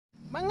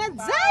Mga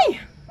dzai!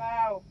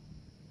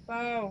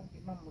 Pau.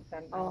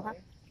 Oh,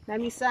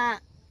 nami sa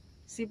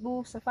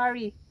Cebu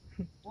Safari.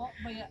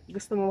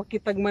 Gusto mo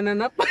makitag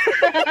mananap?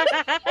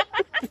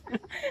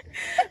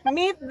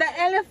 Meet the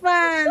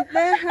elephant!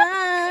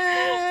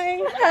 Hi!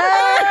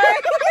 Hi!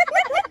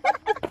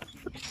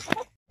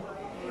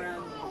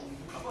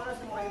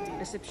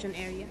 Reception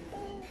area.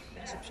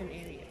 Reception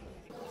area.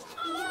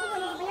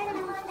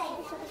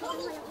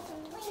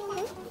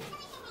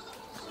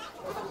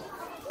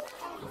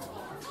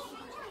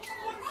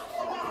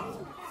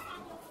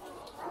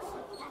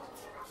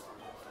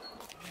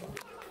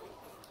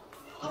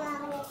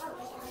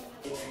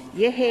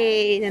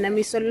 Yehey!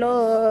 Nanami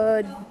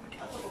sulod!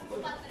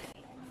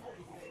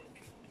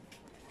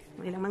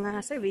 Ilang mga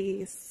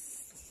service.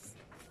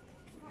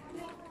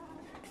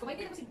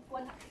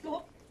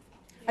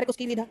 Ari ko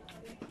skilid ha.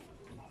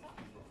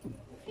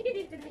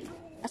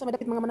 Asa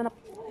madapit mga mananap.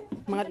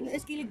 Mga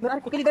skilid.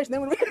 Ari ko kilid guys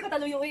na mo.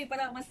 Kataluyo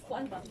para mas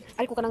kuan ba.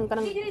 Ari ko kanang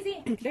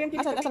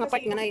asa nga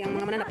part nga nay ang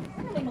mga mananap.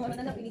 Mga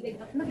mananap pinigay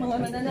na. Mga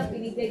mananap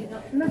pinigay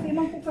na.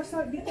 Nagimang ko ka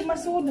sa dito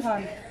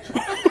masudhan.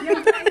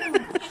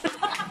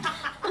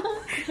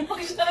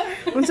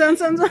 Unsa.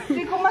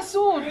 Di ko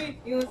masud.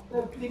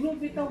 Di mo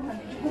bitaw man.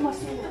 Di ko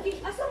masud.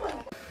 Asa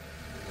man?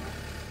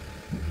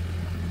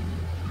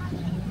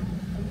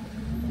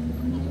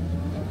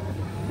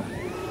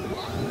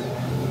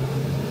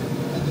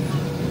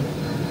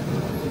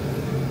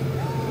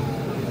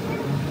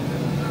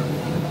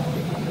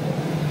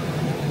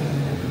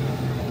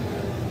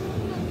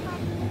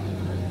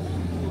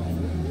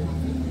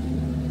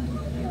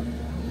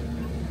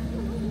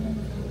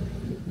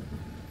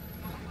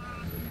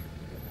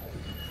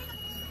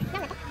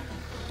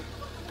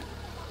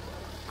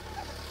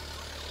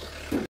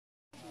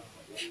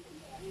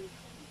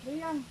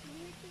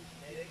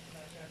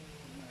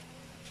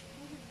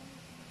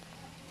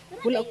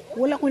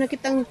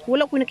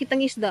 Wala ko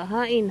nakitang isda.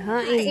 Hain.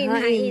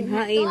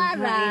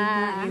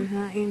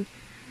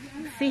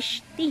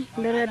 Fish tea.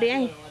 Dara di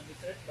ay.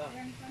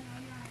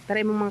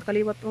 Tara mo mga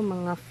kaliwat o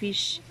mga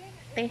fish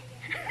tea.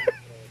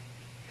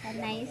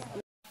 Nice.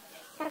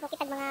 Tara ko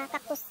kitag mga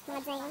cactus, mga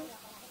dzai.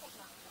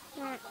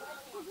 Mga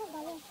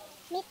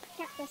meat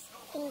cactus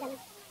kingdom.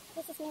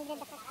 This is Mildred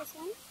the cactus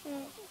one.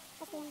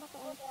 Kasi yung bato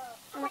o.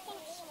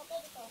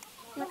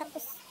 Mga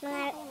cactus,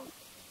 mga...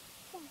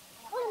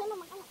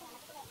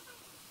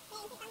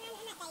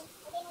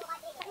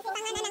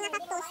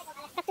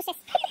 Cactuses.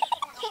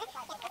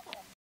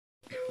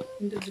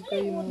 Hindi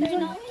kayo mo.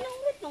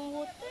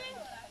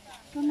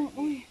 Ano,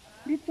 uy,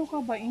 dito ka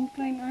ba?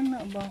 Incline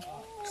ana ba?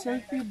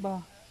 Selfie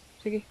ba?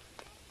 Sige.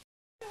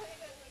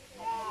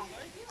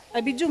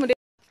 Ay, video mo din.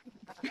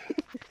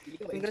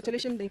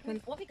 Congratulations,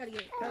 Daypan. Okay ka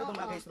rin. Kaya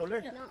ba kay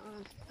stroller?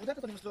 Udah ka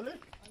tong stroller?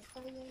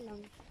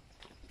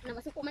 Na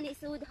masuko man ni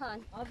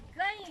sudhan. Oh,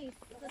 guys.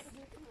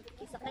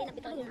 Isakay na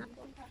bitaw na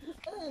ako.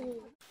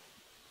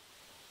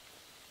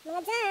 Mga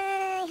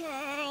dzai,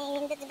 hi.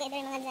 Hindi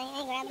together mga dzai.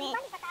 Ay, grabe.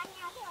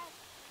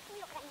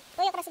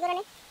 Tuyok na siguro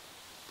ni.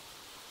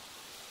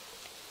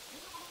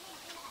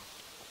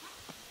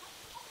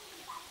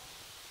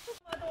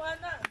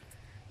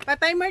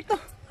 Pa-timer to.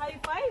 High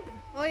five?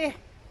 Oh, yeah.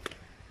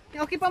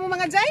 Okay pa mo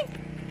mga dzai?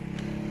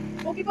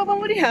 Okay pa ba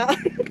mo diha?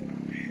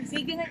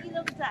 Sige nga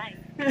ilog dzai.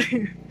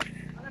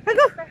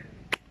 Hago!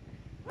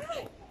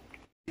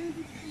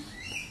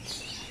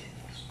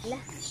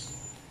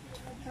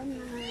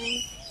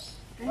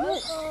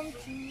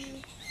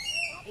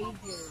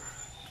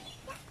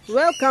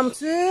 Welcome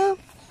to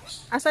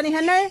asa ni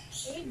Hanay?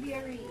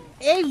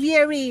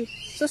 Aviary.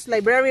 Sus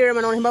library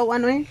raman ang hibaw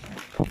ano eh.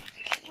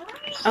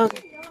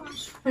 Okay.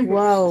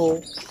 Wow.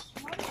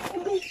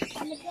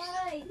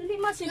 Dali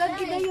ma sila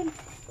gidayon.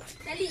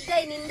 Dali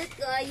day, nindot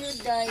ko ayud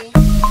day.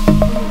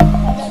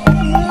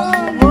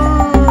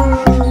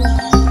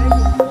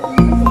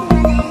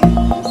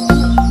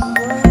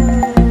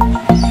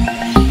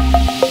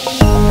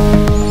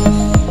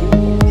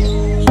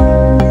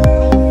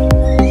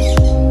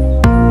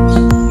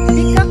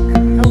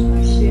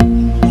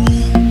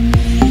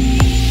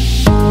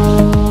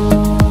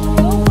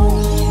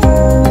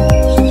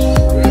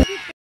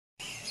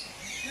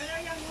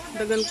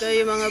 Dagan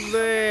kayo mga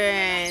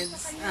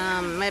birds.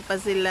 May pa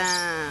sila.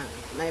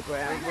 May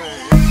forever.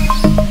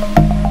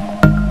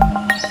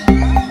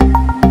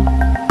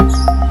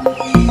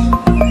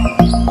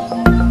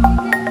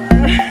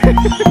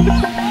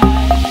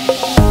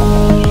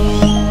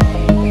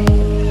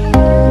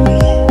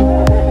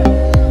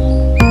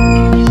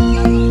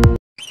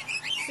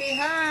 Say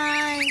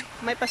hi.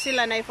 May pa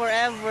sila na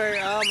forever.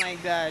 Oh my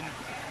God.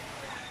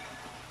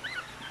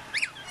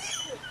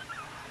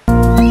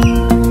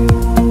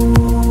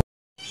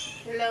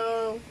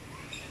 Hello.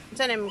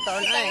 Saan yung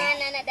kaon ay?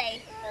 Pangalan na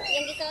day.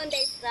 Yung gikaon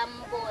day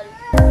sambol.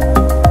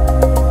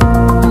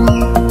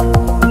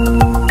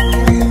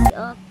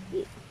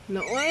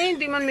 Nooy,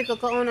 di man may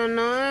kakaunan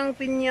na. Ang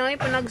pinyay,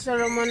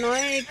 panagsaraman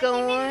ay. Ikaw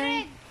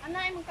ay. Ano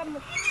ay mong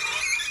kamot?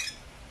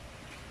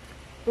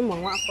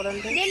 Umanga ako lang.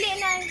 Dili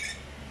na.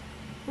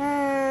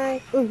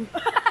 Hi.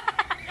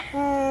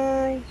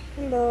 Hi.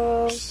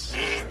 Hello.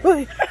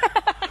 Uy!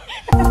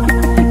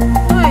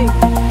 Uy!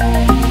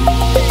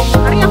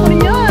 Ari ako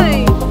ninyo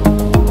eh.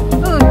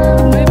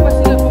 May pa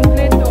sila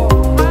kompleto.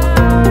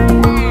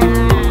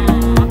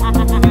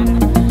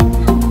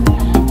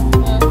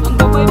 Ang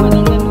gabay man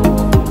ang ano.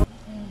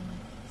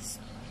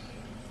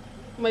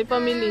 May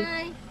family.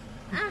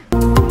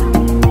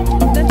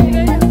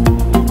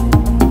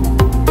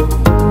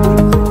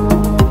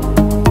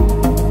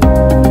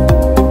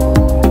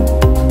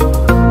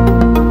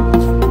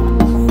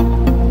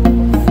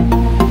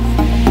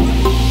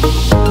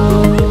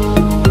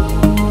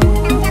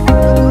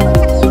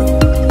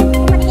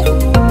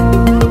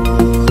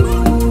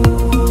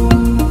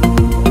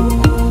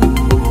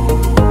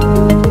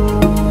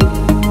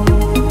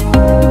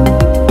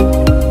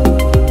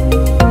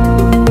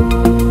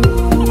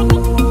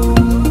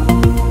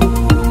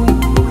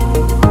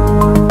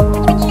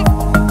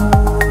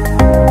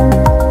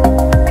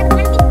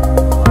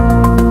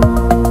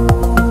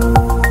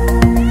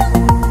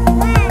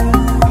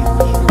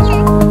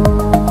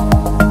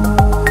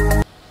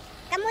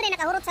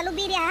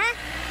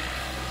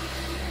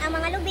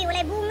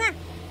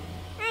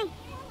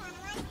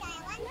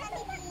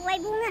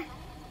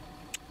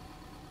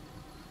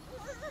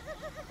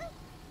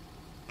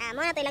 Mo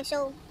na to ilang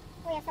show.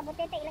 Kuya sa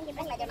botete ilang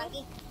gibras na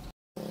jamangki.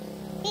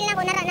 Pili na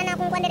ko nara na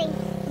akong kuan ring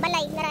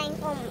balay naraing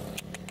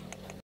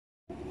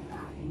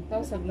Ito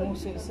sa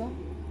muso sa.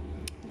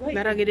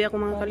 Naragi di ako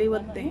mga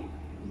kaliwat eh.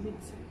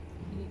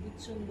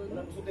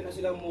 Suti na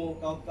silang mo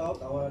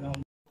kaut-kaut, awa na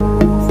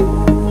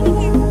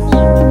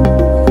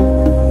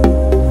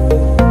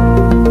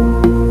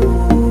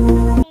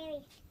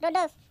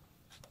Rodolf.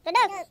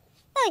 Rodolf.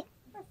 Uy.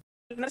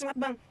 Nasa mga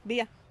bang,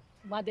 biya.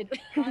 Maded.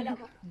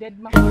 Dead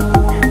ma.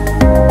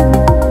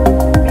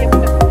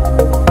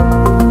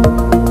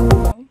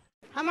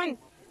 Haman.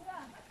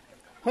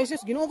 Hoy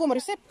sis, Ginoo ko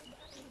ma-receipt.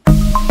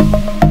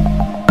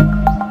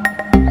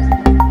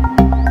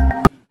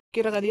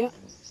 Kira ka diya.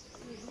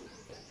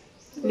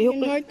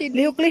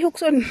 Lihok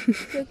son.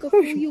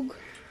 Kakakuyog.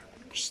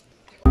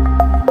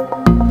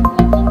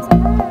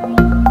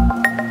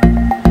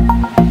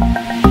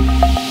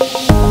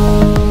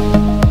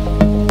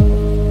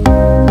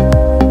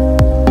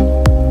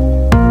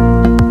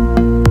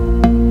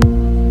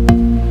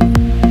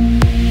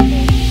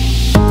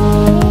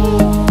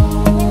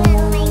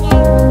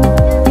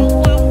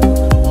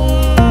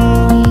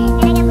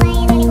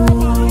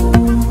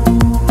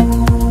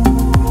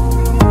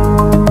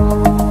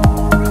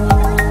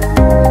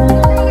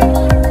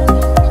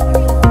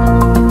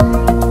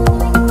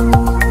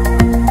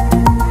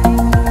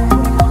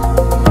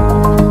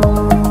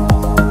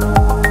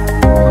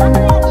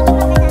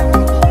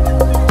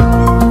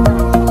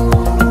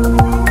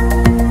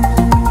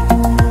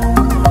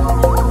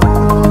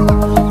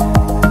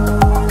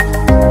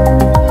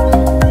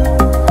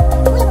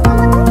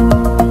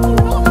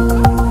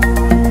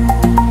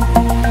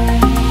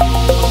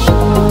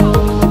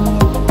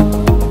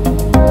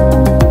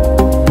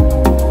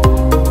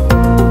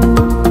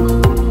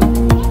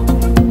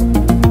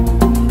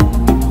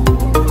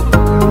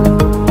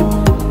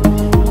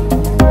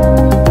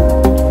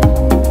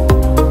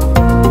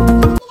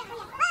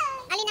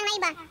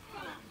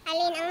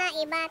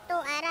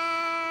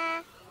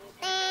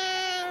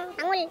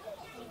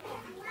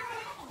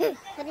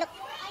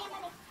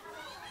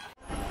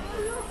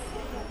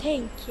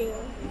 Thank you.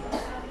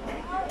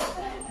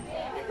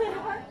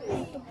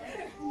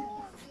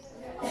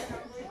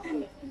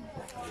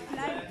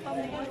 Live pa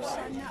mo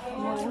sana.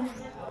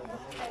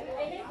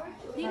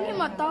 Di ni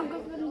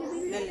matagap ng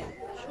dili.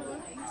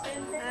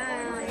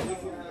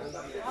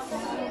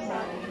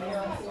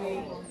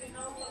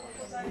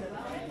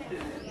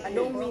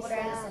 Adong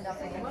misa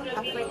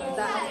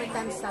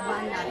African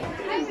Savannah.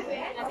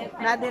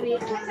 Nadiri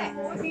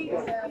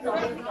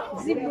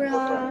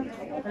zebra,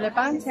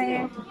 elefante.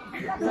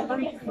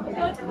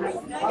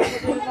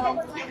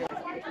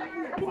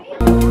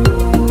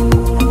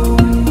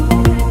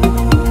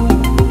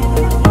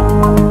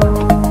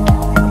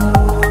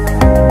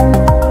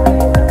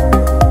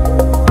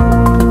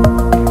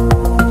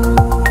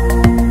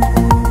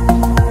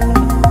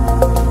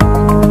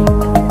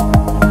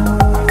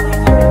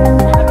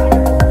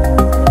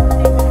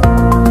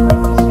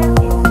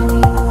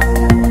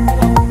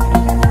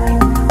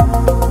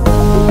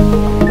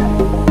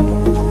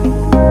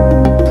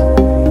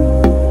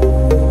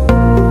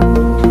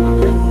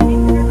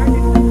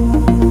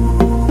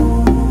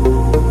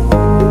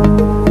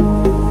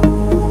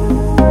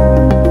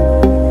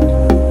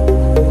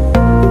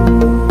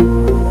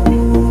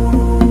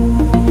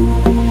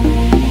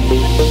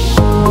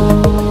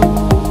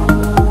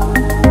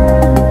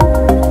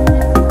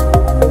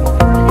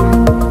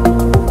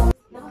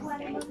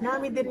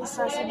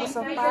 Sa CEBU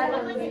sa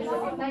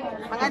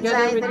mga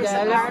dzai diri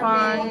sa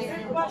CARMEN.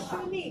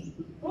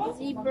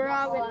 Zebra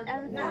with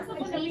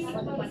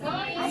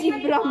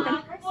zebra.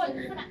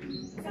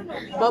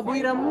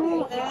 Baboy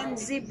ramu and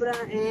zebra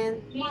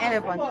and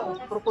elephant.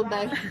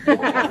 Crocodile.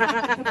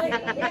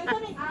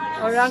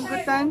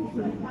 Orangutan.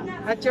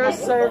 At your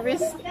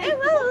service.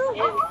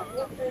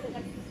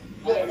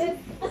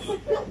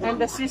 And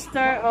the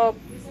sister of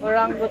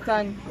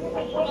orangutan.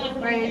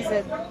 Where is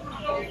it?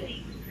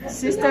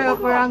 Sister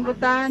of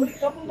orangutan.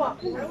 Oh my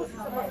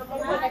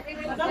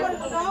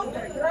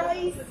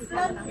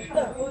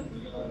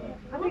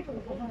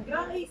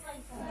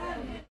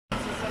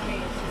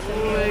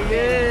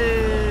god.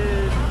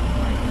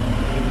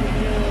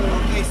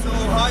 Okay, so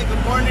hi,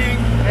 good morning.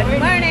 Good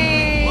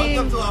morning!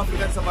 Welcome to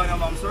African Savannah,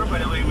 Ma'am Sir. By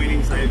the way, my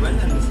name is Ivan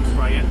and this is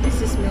Ryan.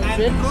 This is And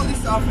Mildred. we call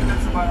this African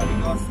Savannah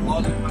because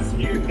all of us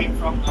here came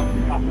from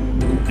Africa.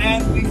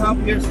 And we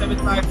have here 7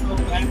 types of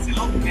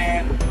antelope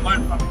and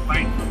 1 from the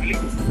pine family.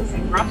 This is the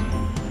zebra.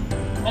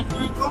 And for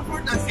your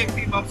comfort and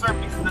safety, Ma'am Sir,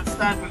 please do not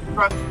stand with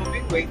trucks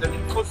moving. Wait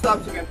until full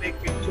stops, you can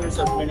take pictures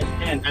as many as you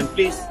can. And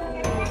please,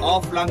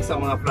 off lang sa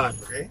mga flag,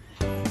 okay?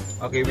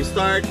 Okay, we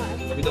start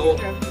with the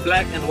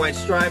black and white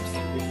stripes,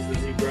 which is the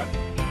zebra.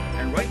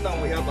 And right now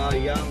we have a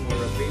young or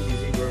a baby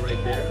zebra right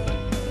there.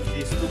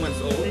 She's 2 months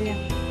old.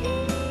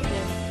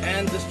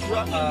 And the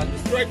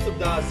stripes of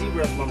the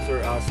zebras, Ma'am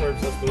Sir,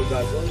 serves as to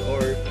dazzle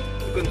or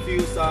to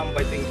confuse some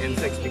biting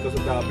insects because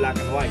of the black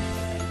and white.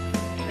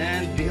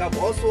 And we have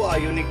also a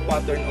unique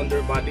pattern on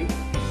their body.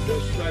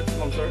 The stripes,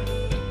 Ma'am Sir,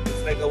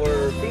 it's like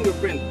our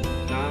fingerprint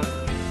na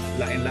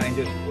lain-lain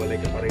dyan, walay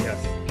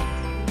kaparehas.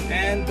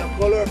 And the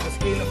color of the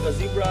skin of the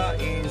zebra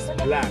is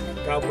black,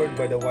 covered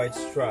by the white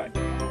stripe.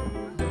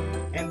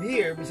 And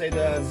here, beside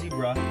the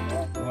zebra,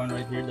 the one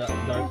right here, the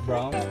dark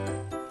brown,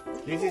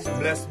 this is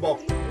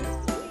Blessbok.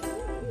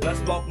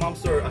 Blessbok, Ma'am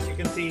Sir, as you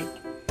can see,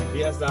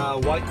 he has a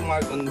white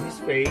mark on his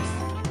face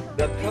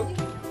that helps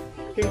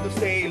him to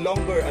stay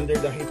longer under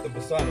the heat of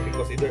the sun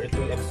because either it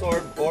will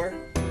absorb or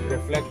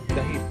reflect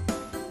the heat.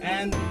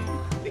 And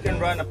he can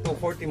run up to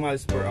 40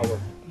 miles per hour.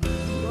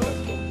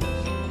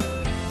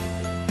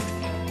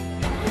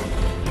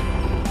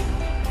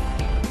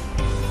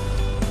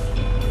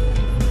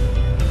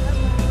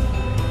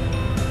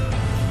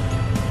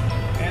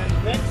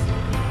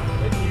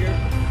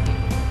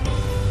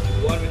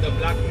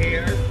 Black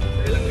hair,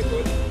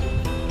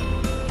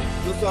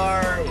 those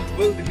are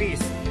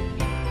wildebeest.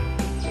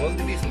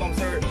 Wildebeest, Ma'am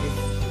Sir, if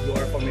you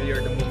are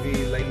familiar with the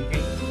movie Lion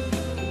King,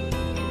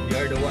 they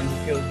are the one who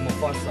killed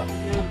Mufasa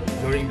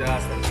during the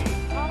stampede.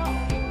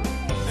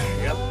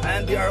 Yep.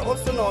 And they are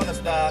also known as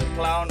the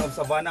clown of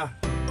savannah,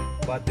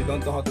 but they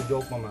don't know how to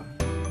joke, Mama.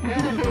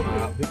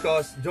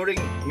 Because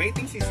during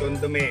mating season,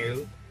 the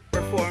male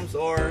performs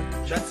or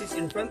dances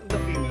in front of the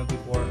female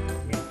before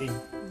mating.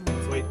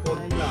 So it's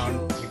called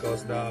clown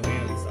because the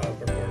male is a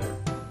performer.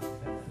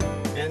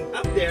 And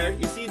up there,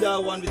 you see the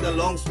one with the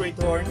long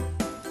straight horn?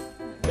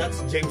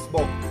 That's James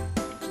Bok.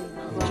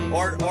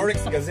 Or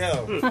Oryx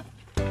Gazelle.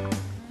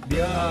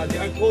 They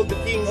are called the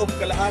king of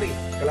Kalahari.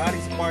 Kalahari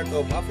is part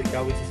of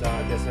Africa, which is a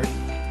desert.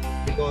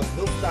 Because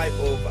those type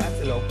of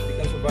antelope, they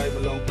can survive a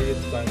long period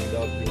of time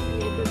without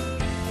drinking water,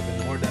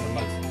 even more than a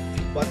month.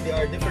 But they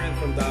are different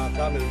from the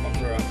camel, Ma'am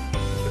Sir.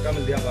 The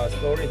camel, they have a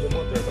storage of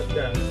water, but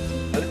then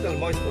a little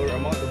moist or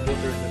amount of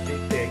water that they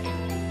take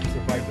to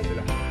survive na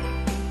sila.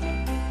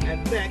 And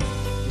next,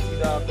 you see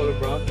the color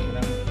brown,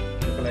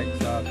 look like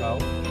sa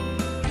cow.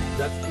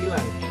 That's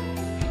eland.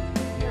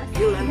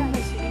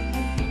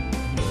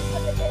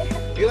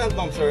 Eland,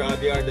 Ma'am Sir,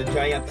 they are the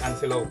giant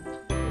antelope.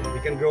 They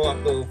can grow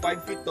up to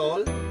 5 feet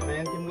tall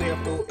and can weigh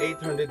up to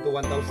 800 to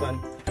 1,000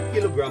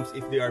 kilograms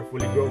if they are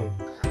fully grown.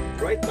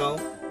 Right now,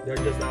 they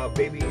are just a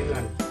baby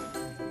eland.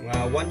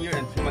 1 year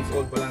and 3 months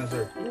old pa lang,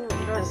 sir.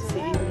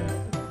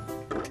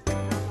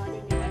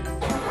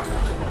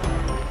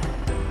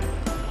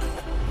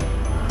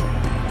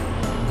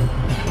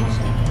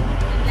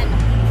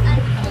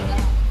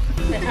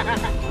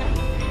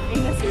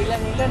 Sila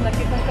nila,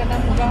 nakita ka na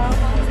mga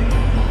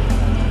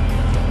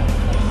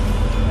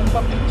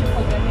nagpapicture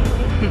pa ganito.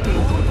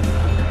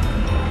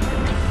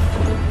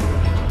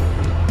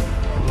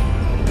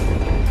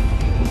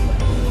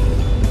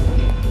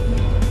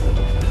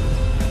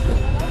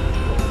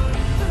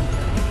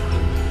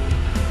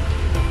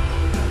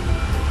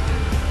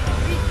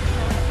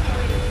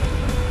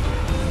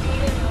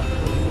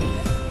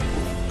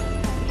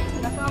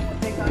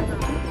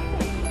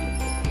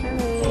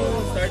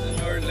 Start on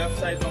your left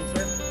side, Ma'am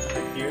Sir.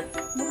 Right here.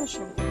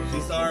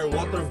 These are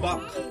water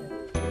buck.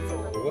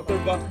 Water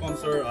buck, Ma'am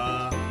Sir,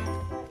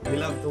 they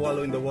love to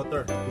wallow in the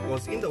water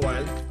because in the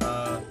wild,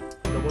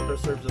 the water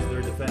serves as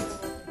their defense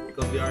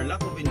because they are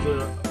lack of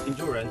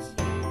endurance.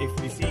 If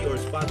we see or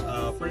spot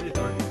a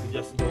predator, we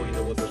just go in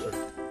the water, sir.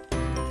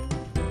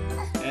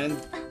 And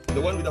the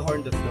one with the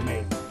horn, that's the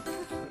male.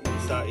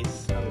 Isa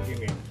is ang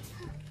female.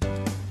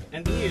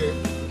 And here,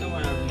 ito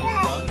mga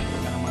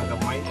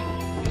gamay.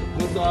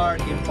 Those are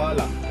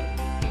impala.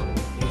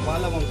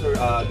 Impala, Ma'am Sir,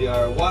 they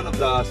are one of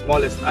the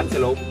smallest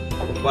antelope,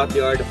 but they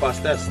are the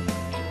fastest.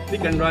 They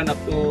can run up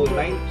to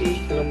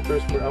 90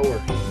 kilometers per hour.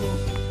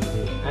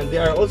 And they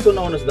are also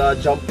known as the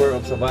jumper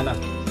of savannah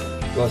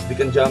because they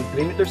can jump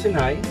 3 meters in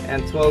height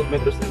and 12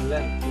 meters in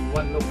length in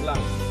one look lang.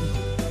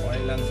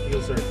 One lang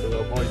skill, sir, to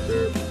avoid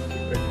their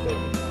predator.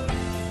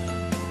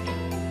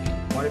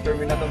 monitor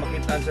mo na ito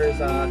makita sir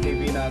sa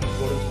TV na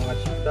siguro sa mga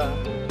cheetah,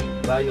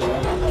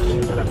 lion,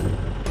 sila.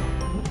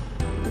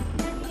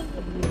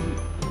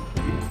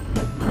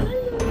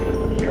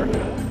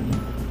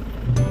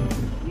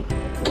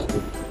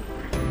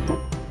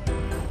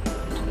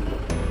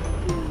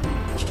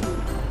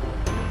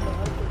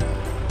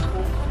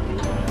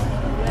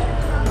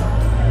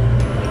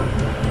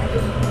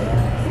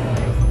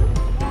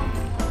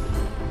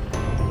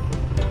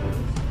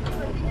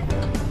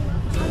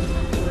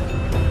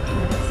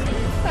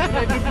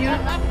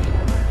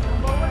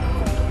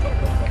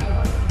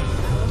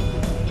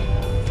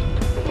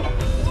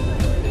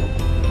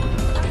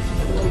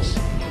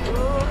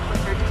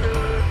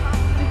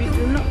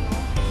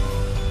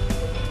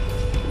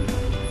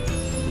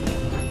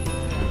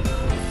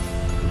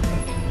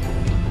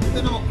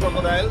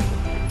 Crocodile.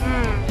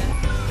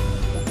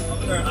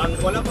 And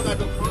wala pa nga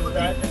itong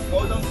crocodile,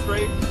 go down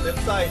straight, left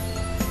side.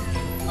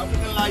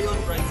 African lion,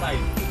 right side.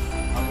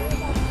 Okay.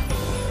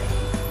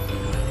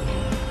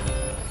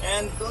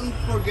 And don't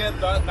forget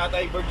that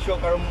natay bird show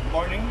karong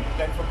morning,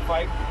 10 from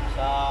 5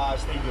 sa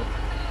stadium.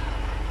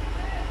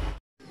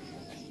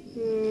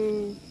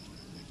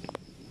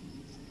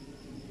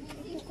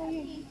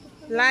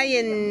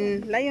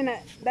 Lion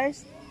na,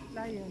 there's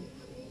lion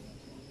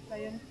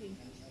king.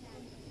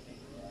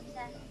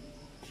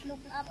 Look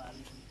up.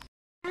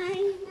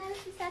 Ay,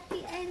 si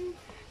Sati and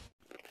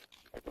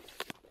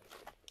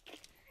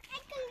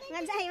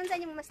mga dzai, yun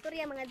sa inyo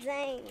masturya, mga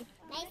dzai.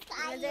 Nice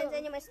kayo. Mga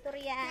dzai, yun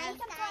masturya.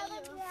 Nice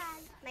kayo.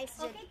 Nice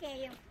job. Okay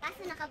kayo.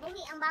 Kaso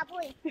nakabuhi ang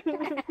baboy.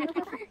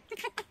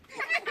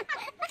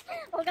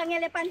 Huwag kang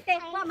elepante.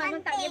 Wa,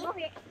 manong tagi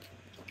buhi.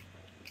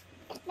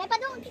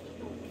 Lepadong.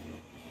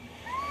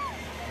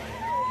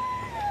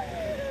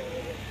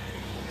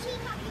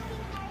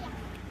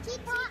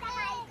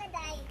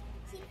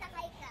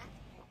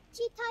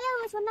 Cheetah ya,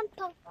 mas manam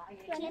to.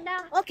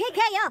 Okay,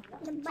 kaya.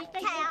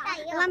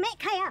 Lame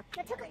kaya.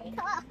 Cheetah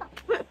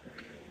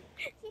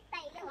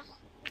ya.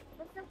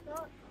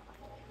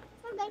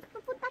 So guys,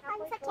 pupunta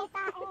tayo sa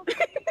cheetah.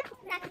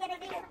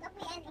 Nakirigay sa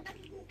kapian.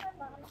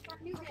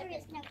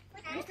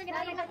 Gusto niya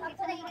ba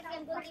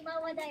yung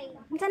gultimawa day?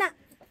 Kinsa na?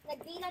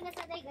 Nagbila na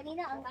sa day.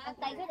 Ganina ang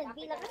tiger,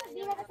 nagbila na sa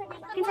day.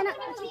 Kinsa na?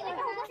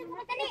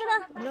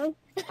 Hello?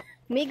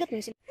 Migot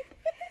niyo sila.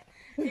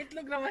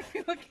 Itlog naman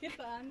yung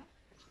makita.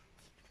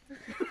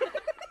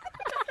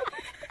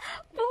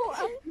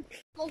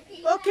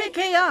 Okay,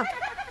 kaya.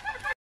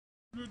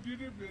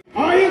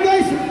 Are you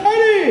guys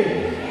ready?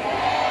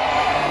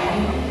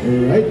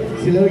 Alright,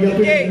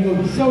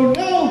 so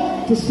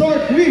now to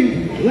start with,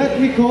 let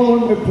me call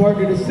on my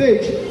partner to the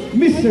stage,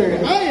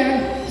 Mr.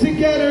 Ian,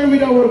 together with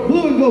our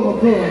blue and gold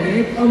macaron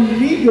named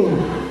Amigo.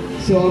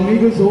 So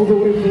Amigo's all the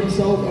way from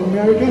South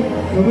America.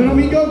 Come on,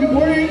 Amigo, good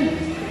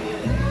morning.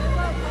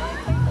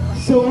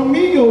 So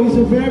Amigo is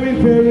a very,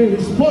 very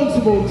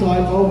responsible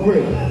type of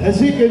bird.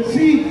 As you can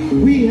see,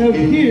 we have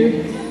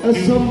here a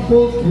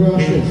sample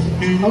process.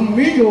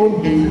 Amigo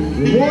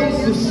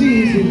wants to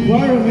see his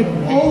environment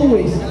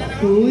always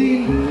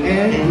clean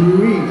and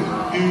green.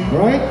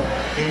 Right?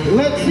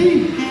 Let's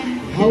see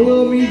how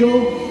will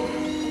Amigo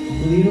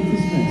clean up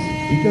this mess.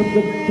 Pick up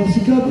the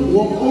plastic cup,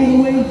 walk all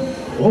the way,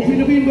 open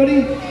the bean,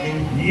 buddy.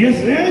 Yes,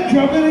 and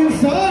drop it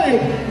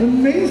inside.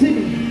 Amazing.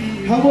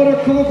 How about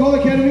our Coca-Cola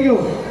can,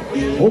 Amigo?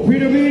 Open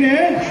the bean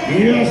and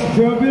yes,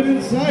 drop it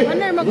inside.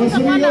 Let's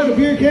Amigo, the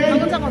beer can.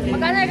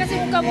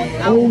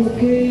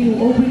 Okay,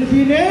 open the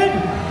bean and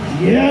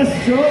yes,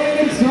 throw it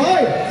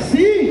inside.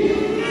 See,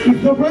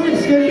 if the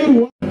birds can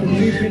do what?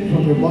 Treatment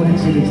from the body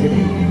to the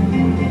city.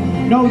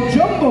 Now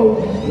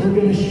Jumbo, we're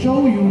going to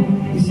show you,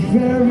 is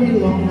very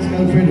long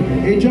tail friendly.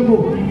 Hey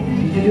Jumbo,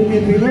 can you do me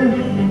a favor?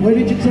 Why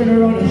did you turn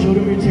around and show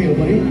them your tail,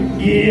 buddy?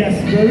 Yes,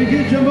 very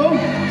good Jumbo.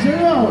 Turn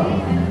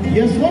around.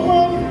 Yes, one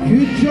more.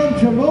 Good job,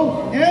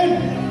 Jumbo.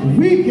 And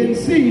we can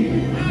see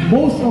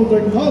most of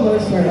their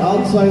colors are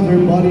outside their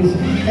bodies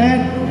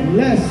and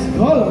less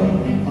color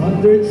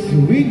under its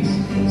wings.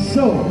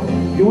 So,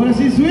 you want to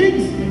see its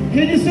wings?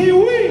 Can you say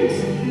wings?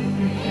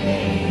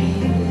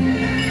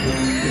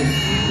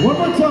 One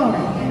more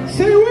time.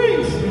 Say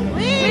wings.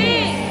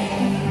 Wings.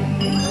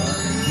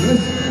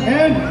 Yes,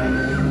 and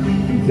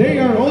they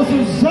are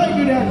also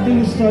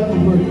zygomactic type of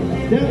bird.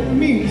 That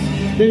means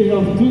they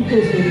have two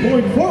toes that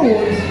point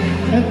forwards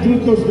and two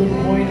toes that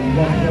point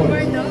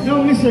backwards.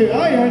 Now, Mr.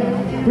 Ian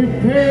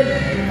prepared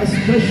a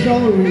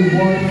special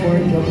reward for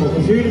Jumbo.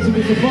 Because here in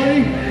the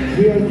safari,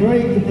 we are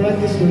trying to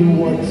practice the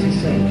reward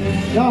system.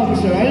 Now,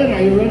 Mr. Ian,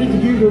 are you ready to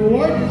give the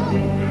reward?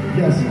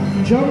 Yes.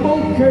 Jumbo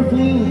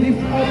carefully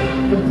lift up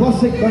the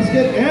plastic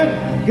basket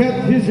and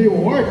get his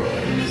reward.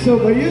 So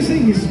by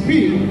using his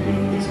beak,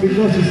 it's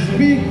because his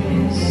beak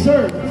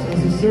serves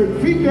as a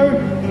third finger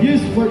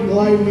used for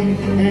climbing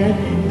and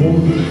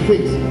holding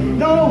things.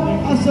 Now,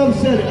 as I've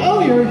said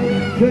earlier,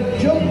 that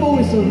Jumbo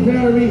is a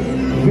very,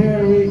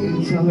 very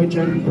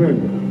intelligent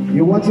bird.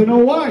 You want to know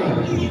why?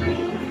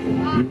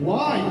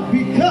 Why?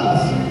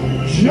 Because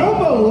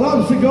Jumbo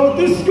loves to go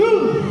to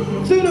school,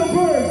 to the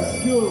bird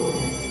school.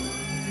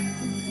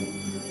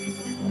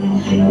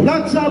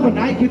 Let's have an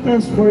IQ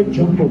test for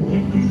Jumbo.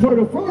 For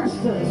the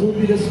first test will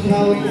be the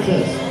spelling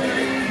test.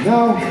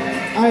 Now,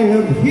 I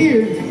have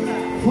here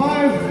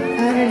 5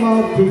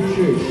 animal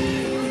pictures.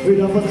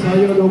 Wait, dapat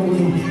sayo daw po.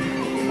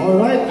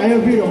 Alright, I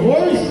have here the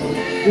horse,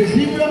 the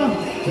zebra,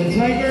 the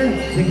tiger,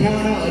 the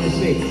camel, and the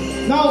snake.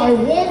 Now, I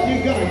want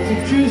you guys to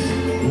choose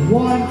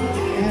one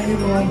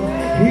animal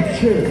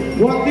picture.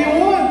 What do you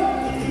want?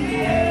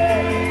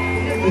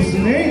 The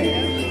snake?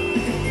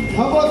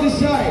 How about this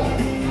side?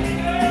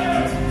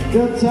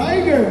 The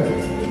tiger.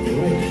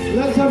 Right.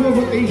 Let's have a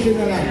votation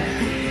na lang.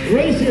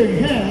 Raise your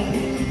hand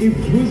if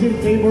who's in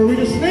favor with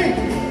the snake.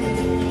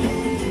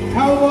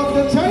 How about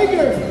the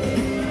tiger?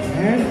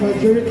 And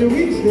majority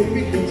wins, they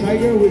pick the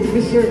tiger with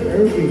Mr.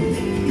 Irving.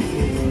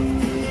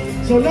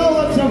 So now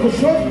let's have a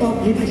short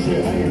talk with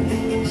Mr. Ian.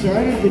 Mr.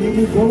 Ian, can you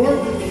move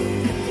forward?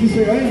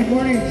 Mr. Ian, good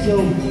morning.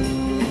 So,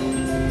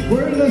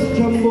 where does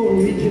Jumbo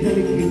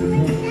originally came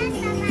from?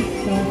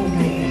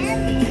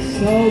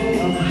 South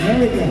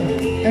America.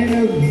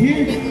 And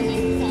here,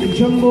 the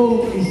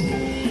Jumbo is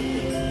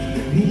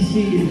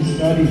busy in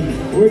study.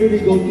 Where did he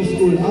go to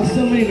school?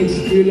 Asa may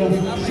nag-eskwela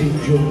si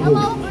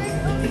Jumbo?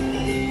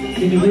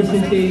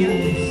 University of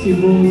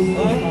Cebu.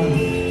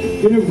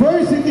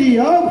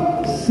 University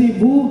of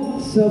Cebu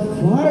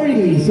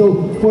Safari.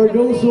 So, for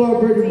those who are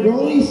bird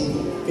enrollees,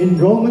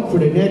 enrollment for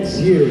the next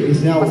year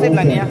is now open.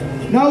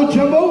 Now,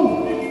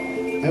 Jumbo,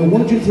 I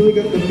want you to look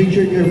at the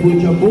picture carefully,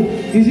 Jumbo.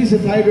 This is a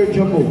tiger,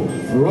 Jumbo.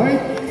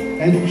 Alright?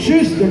 And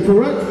choose the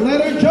correct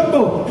letter,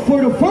 Jumbo. For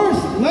the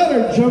first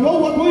letter, Jumbo,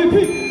 what will you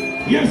pick?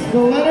 Yes,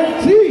 the letter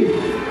T.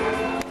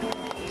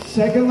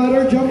 Second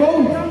letter,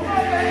 Jumbo.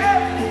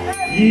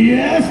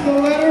 Yes, the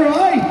letter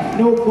I.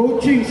 No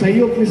coaching,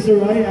 sayok, Mr.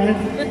 Ryan.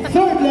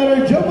 Third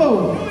letter,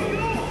 Jumbo.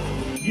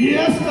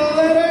 Yes, the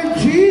letter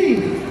G.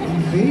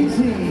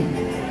 Amazing.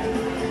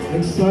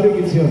 Next study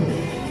is here.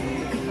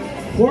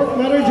 Fourth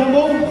letter,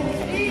 Jumbo.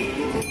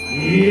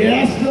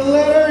 Yes, the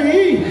letter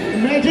E.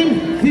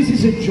 Imagine this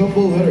is a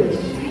jumbo letters.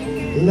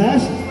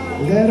 Last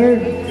letter,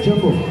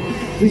 Jumbo.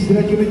 Please do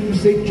not commit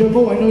mistake,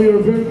 Jumbo. I know you're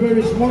a very,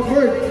 very smart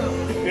bird.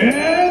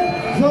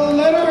 And the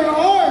letter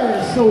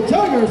R. So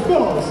tiger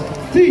spells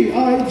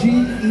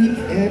T-I-G-E-N-R.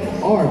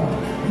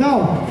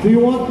 Now, do you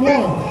want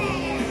more?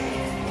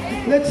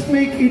 Let's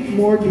make it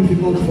more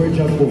difficult for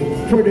Jumbo.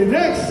 For the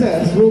next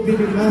test will be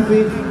the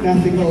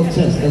mathematical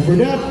test. And for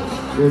that,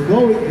 we're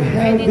going to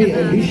have the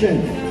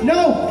addition.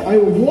 Now, I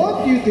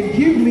want you to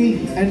give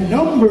me a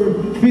number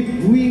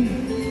between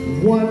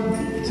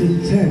 1 to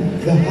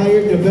 10. The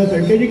higher, the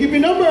better. Can you give me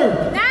a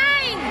number?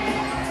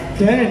 9.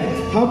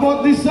 10. How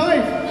about this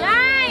side?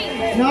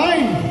 9.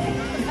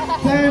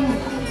 9. 10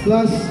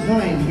 plus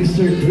 9,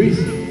 Mr. Chris.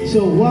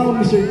 So while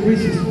Mr.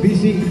 Chris is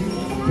busy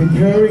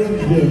preparing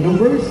the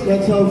numbers,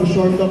 let's have a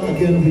short talk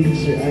again with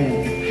Mr.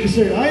 Ian.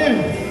 Mr.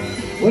 Ian,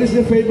 what is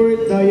the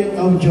favorite diet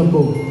of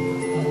Jumbo?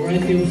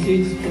 Variety of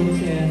seeds,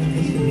 fruits, and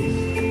vegetables.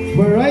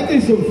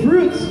 Varieties of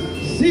fruits,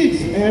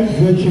 seeds, and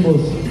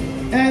vegetables.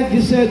 And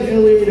you said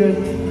earlier that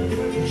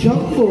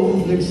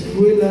Jumbo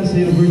nag-eskwela sa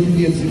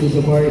University of Cebu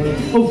Safari.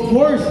 Of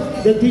course,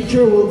 the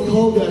teacher will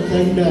call the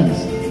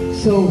attendance.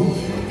 So,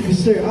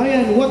 Mr.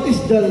 Ian, what is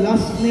the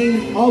last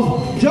name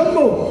of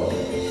Jumbo?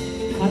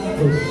 Hot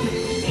dog.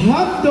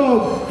 Hot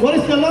dog. What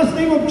is the last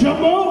name of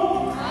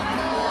Jumbo?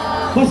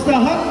 Basta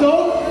hot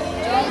dog?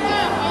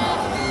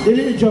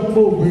 Dili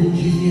Jumbo,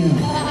 Virginia.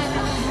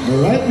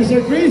 Alright,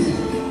 Mr. Chris?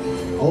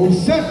 All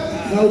set.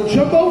 Now,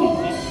 Jumbo?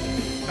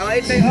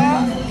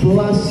 10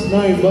 plus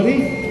 9, buddy?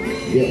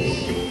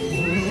 Yes.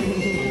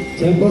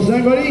 10 plus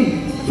 9, buddy?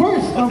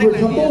 First number,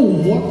 Jumbo,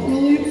 what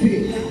will you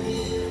pick?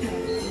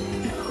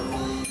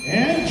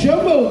 And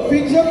Jumbo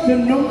picks up the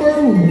number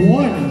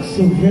 1.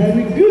 So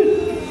very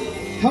good.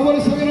 How about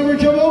the second number,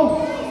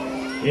 Jumbo?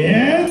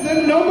 And the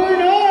number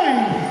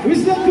 9.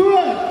 Is that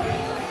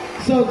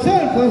correct? So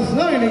 10 plus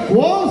 9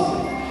 equals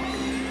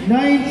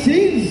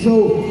 19.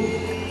 So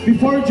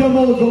before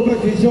Jumbo will go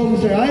back to his home,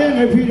 Mr. Ian,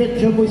 I feel that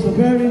Jumbo is a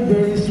very,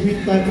 very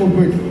sweet type of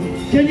bird.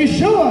 Can you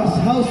show us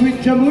how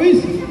sweet Jumbo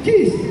is?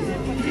 Kiss.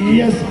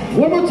 Yes.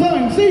 One more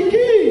time. Say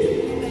kiss.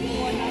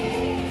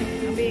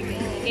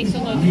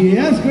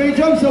 Yes, great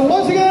job. So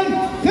once again,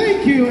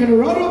 thank you. And a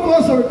round of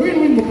applause for Green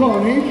Wing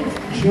McCartney,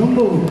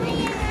 Jumbo.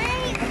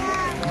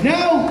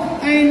 Now,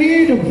 I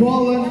need a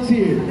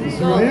volunteer.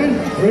 Mr. Ryan,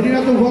 ready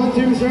now to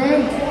volunteer, Mr.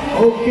 Ryan?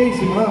 Okay,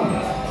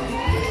 Simam.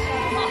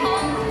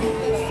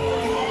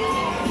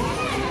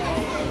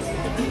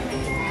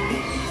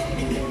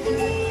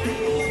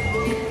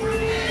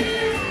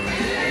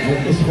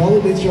 Just follow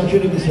the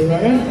instruction of Mr.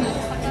 Ryan.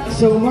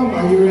 So, Mom,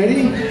 are you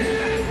ready?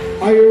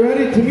 Are you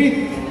ready to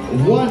meet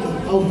one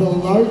of the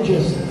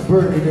largest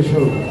bird in the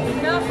show?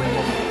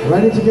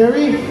 Ready to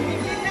carry?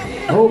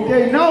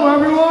 Okay, now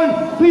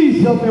everyone,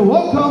 please help me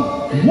welcome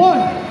one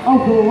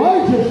of the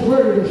largest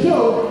bird in the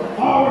show,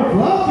 our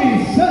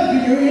fluffy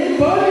Siberian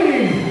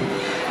bunny.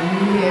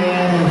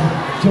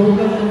 Yeah,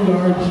 totally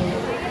large.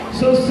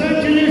 So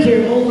Siberians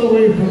are all the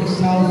way from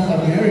South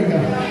America,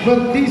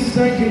 but these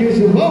Siberians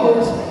of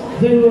ours,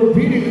 they were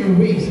beating their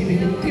wings in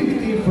the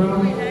activity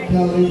from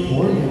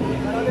California.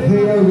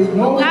 They are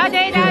renowned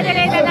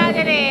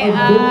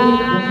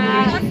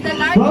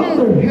from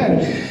their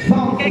head,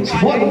 found its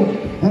body,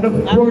 and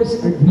of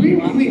course, a green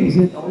wings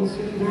and also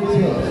their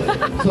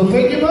tails. So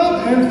thank you, Mom,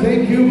 and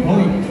thank you,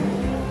 Molly.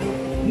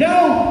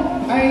 Now,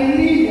 I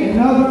need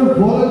another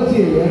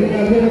volunteer. I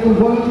need a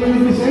volunteer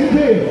in this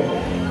entry.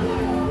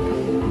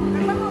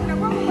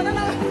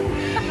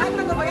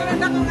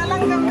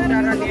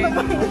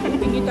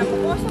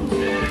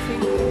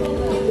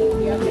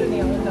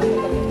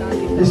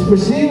 Let's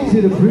proceed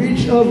to the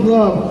Bridge of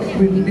Love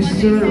with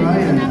Mr.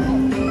 Ryan.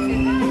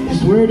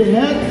 Just wear the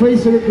hat,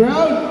 face to the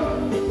ground,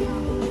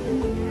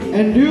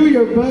 and do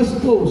your best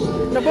pose.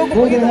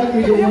 Hold the hat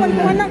with your one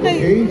hand,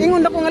 okay?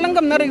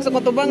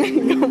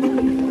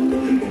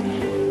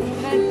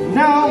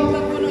 Now,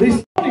 this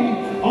is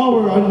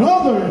our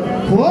another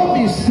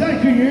clubby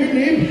second year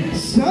named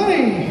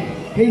Sunny.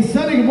 Hey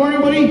Sunny, good morning,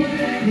 buddy.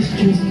 Miss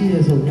Justy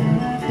has a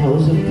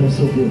 1,000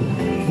 peso bill.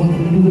 What will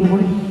you do with the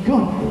money?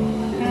 Come on.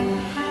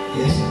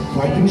 Yes,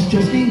 fly to Miss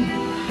Justy.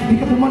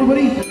 Pick up the money,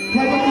 buddy.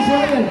 Fly back to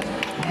Ryan.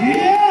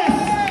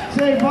 Yes!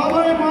 Say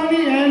bye-bye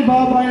money and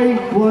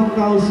bye-bye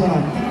 1,000.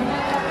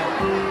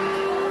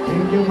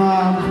 Thank you,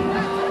 Mom.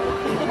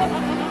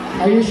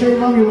 Are you sure,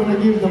 Mom, you want to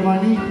give the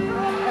money?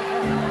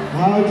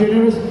 How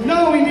generous?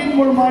 No, we need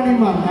more money,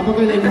 Mom. Apa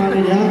kayo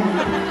money,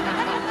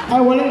 yeah? I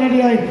wala na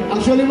diyan.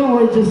 Actually, Mom,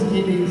 we're just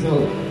kidding.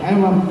 So,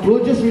 Mom,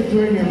 we'll just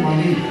return your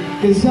money.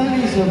 Because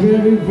Sunny is a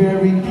very,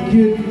 very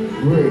cute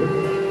word.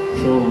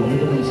 So,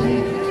 ito na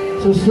saying.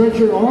 So, stretch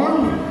your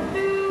arm.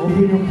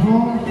 Open your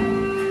palm.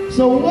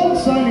 So, one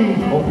Sunny,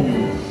 open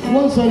it.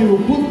 One Sunny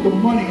will put the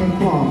money in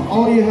palm.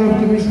 All you have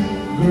to do is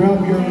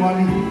grab your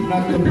money,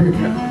 not the bird.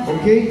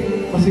 Okay?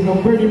 Kasi the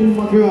bird yung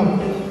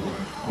mag-grab.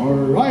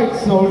 Alright,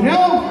 so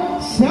now,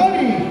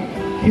 Sunny,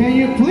 can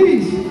you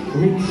please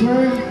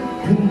return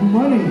the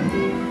money?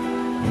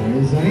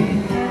 Alright, Sunny.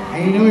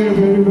 I know you're a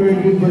very, very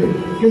good bird.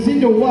 Because in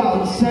the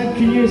wild,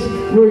 Sancuneers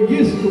were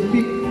used to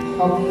pick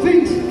up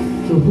things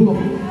to hook.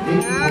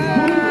 Make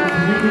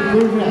it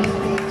their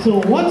nest. So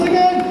once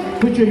again,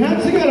 put your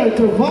hands together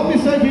to a bumpy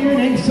Sancuneer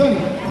named Sunny.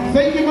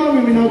 Thank you, Mom.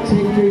 We will now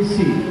take your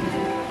seat.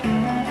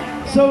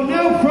 So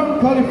now from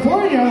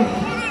California,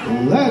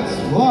 let's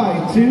fly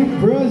to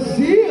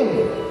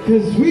Brazil.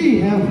 Because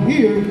we have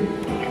here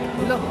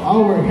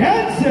our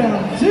handsome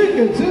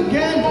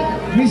toucan,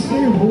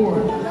 Mr.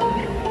 Horn.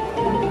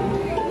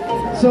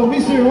 So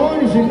Mr.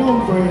 Horn is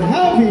renowned for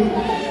having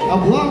a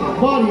black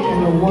body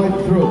and a white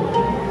throat.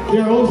 They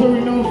are also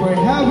renowned for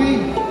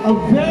having a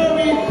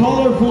very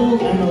colorful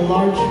and a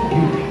large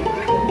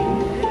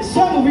beak.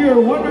 Some of you are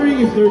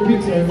wondering if their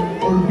beaks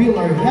or bill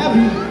are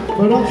heavy,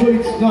 but actually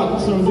it's not.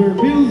 So their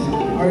bills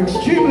are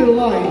extremely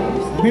light,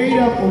 made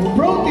up of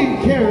protein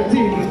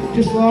keratin,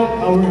 just like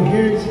our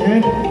hairs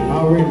and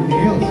our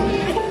nails.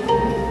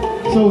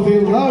 So they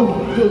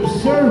love to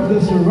observe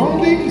the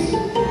surroundings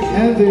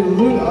and they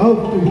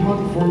love to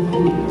hunt for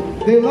food.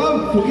 They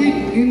love to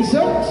eat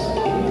insects,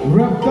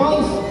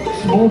 reptiles,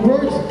 small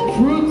birds,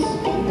 fruits,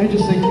 and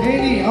just like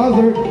any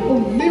other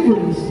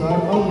omnivorous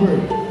type of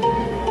bird.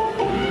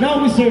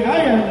 Now, Mr.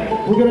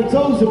 Ian, we're going to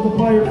toast the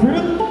papaya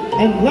fruit,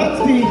 and let's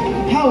see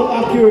how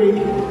accurate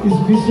is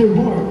Mr.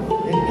 Horn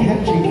in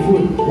catching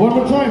food. One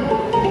more time.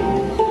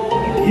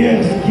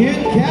 Yes, kid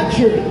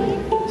catcher.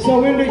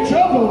 So when they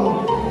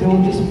travel, they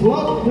will just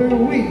flop their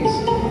wings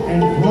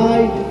and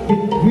fly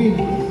between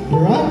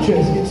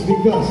branches. It's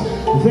because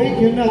they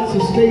cannot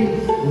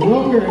sustain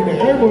longer in the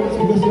airborne. It's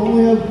because they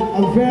only have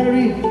a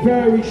very,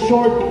 very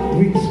short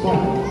wingspan.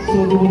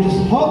 So they will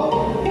just hop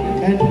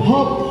and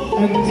hop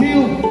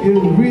until you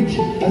reach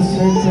a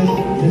certain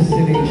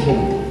destination.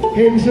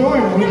 Hey, Mr.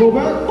 Horn, want to go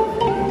back?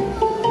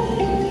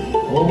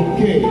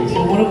 Okay, so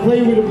I want to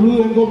play with the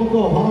blue and gold,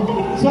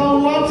 huh? So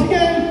once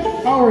again,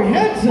 our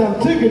handsome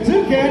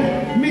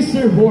toucan,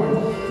 Mr.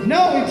 Horn.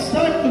 Now it's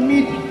time to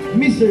meet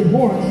Mr.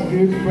 Horn's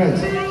good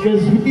friends,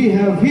 because we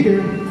have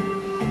here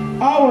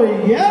our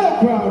yellow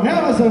crown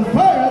Amazon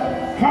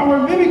parrot,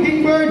 our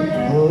mimicking bird,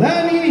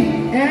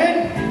 Lanny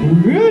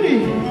and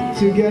Rudy.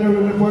 Together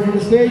with the part of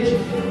the stage,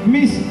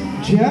 Miss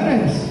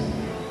Janice.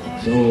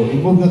 So,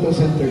 move na to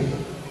center.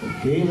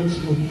 Okay, let's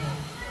move.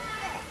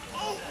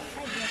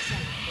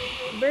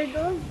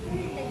 Virgo?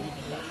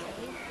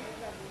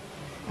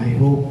 I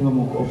hope na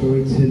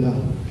mag-cooperate sila.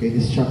 Kay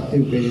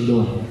destructive kayo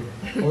doon.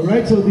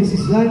 Alright, so this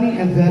is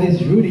Lanny and that is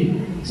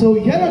Rudy. So,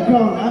 yellow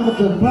crown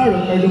Amazon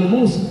parrot are the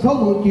most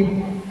commonly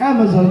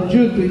Amazon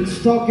due to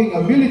its talking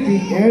ability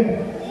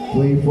and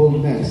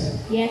playfulness.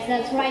 Yes,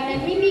 that's right.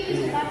 And mimic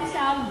is about to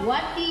sound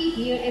what they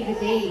hear every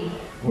day.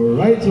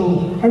 Alright,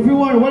 so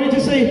everyone, why don't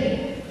you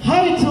say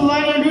hi to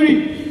Lanny and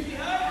Rudy?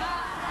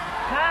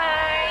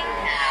 Hi!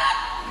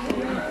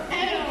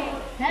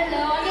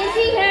 Hello, can you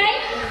say hi?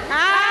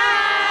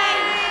 Hi!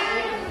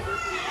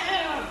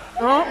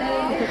 Oh?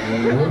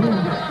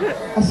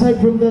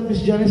 Aside from that,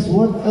 Miss Janice,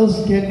 what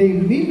else can they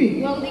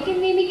mimic? Well, they can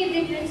mimic the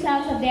different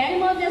sounds of the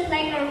animal, just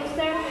like a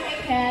rooster,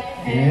 a cat,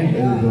 And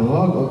a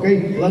dog.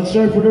 Okay, let's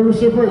start for the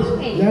rooster first.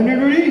 Okay.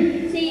 Leonard,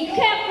 ready? Say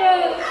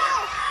cockroach.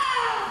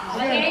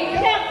 Okay,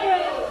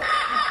 cockroach.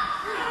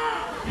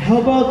 How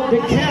about the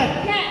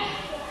cat? Cat.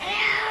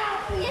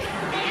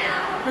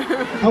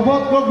 How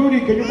about dog, Rudy?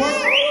 Can you bark?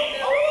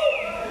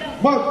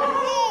 Bark.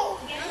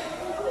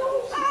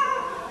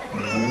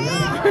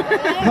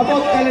 How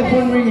about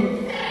telephone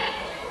ringing?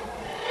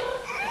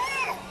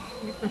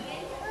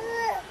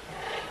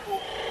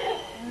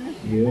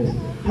 Yes.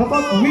 How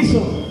about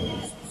whistle?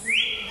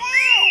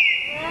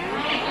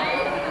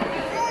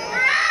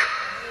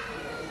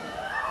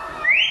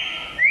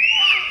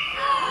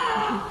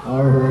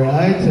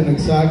 Alright, so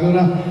nagsago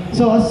na.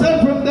 So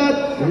aside from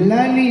that,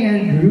 Lani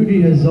and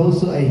Rudy has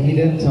also a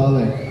hidden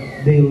talent.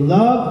 They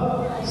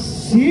love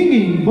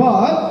singing,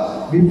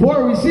 but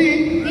before we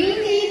sing, They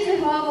need to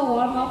have a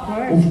warm-up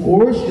first. of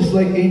course, just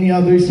like any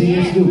other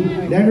singers do.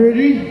 Then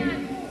ready?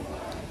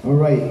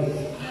 Alright.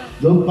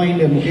 Don't mind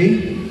them,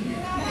 okay?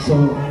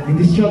 So,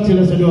 i-distract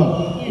sila sa dua.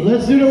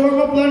 Let's do the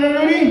warm-up. Lani,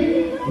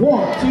 ready? 1, 2,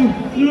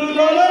 la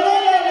la la la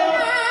la.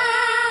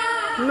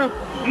 No.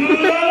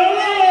 La la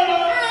la la la.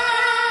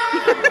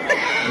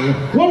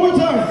 One more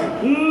time.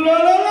 La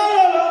la la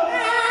la la.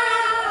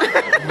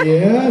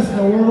 Yes,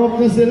 now warm up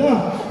na sila.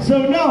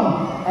 So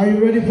now, are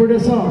you ready for the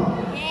song?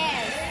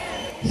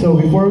 Yes. So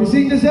before we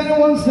sing, does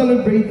anyone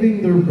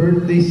celebrating their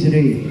birthdays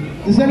today?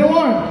 Does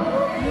anyone?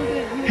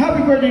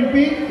 Happy birthday,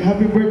 Pink.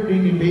 Happy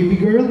birthday, baby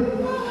girl.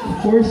 Of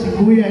course, si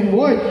Kuya in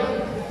white.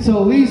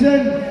 So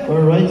listen,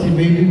 alright, si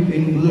baby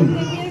in blue.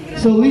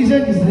 So listen,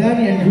 because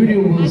Lani and Rudy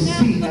will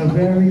sing a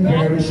very,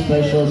 very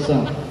special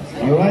song.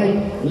 Alright,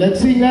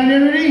 let's sing.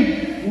 Lani,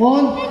 ready?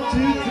 1,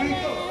 2, 3,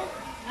 go.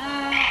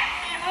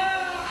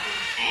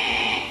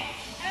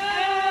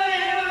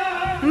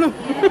 No.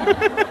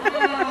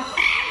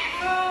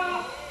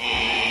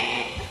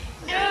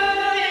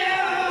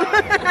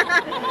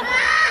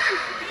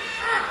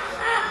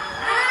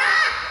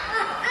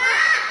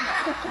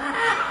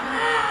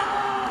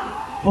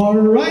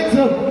 Alright,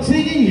 so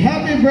singing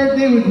happy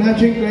birthday with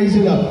matching crazy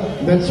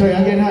love. That's right,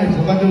 again, hi.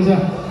 So,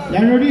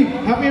 Lani, ready?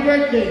 Happy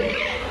birthday.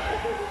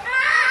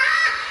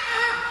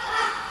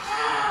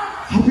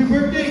 Happy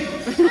birthday.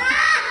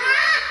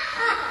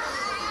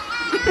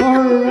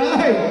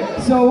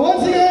 Alright, so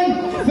once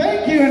again,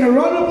 thank you and a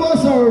round of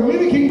applause to our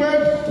mimicking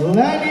bird,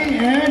 Lani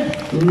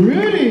and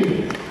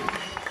Rudy.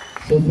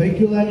 So thank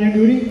you, Lani and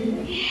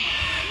Rudy.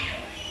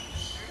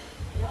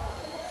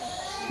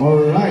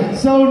 Alright,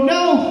 so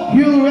now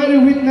you already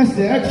witnessed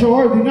the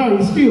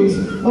extraordinary skills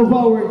of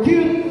our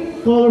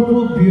cute,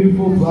 colorful,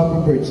 beautiful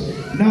fluffy birds.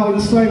 Now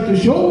it's time to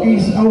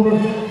showcase our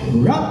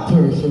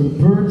raptors or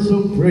birds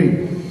of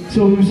prey.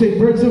 So when we say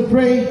birds of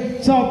prey,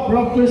 top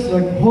raptors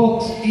like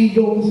hawks,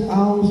 eagles,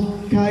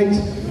 owls, kites,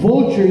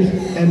 vultures,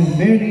 and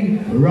many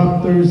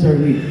raptors are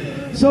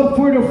in. So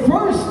for the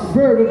first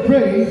bird of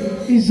prey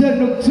is a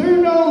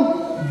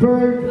nocturnal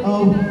bird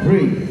of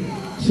prey.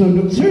 So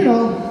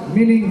nocturnal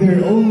meaning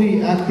they're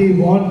only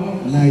active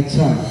on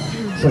nighttime.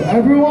 So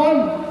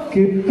everyone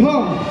can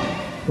come,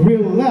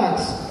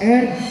 relax,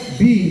 and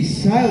be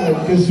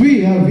silent because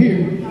we have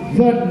here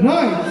the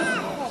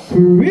ninth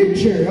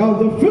creature of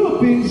the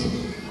Philippines,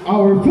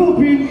 our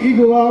Philippine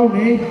eagle owl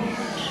named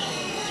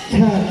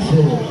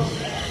Tattoo.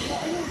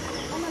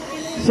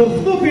 So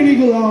Philippine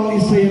eagle owl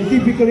is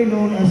scientifically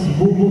known as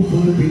Bubu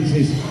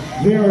philippinensis.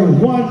 They are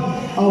one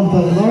of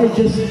the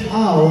largest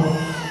owls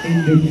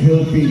in the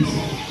Philippines.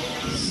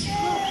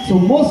 So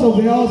most of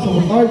the owls have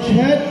a large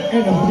head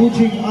and a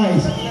bulging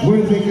eyes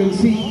where they can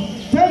see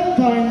 10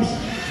 times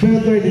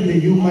better than the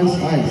human's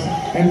eyes.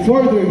 And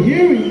for their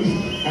hearings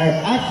are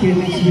active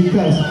it's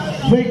because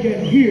they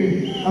can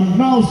hear a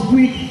mouse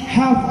squeak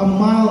half a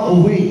mile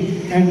away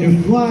and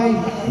they fly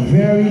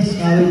very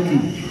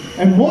silently.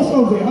 And most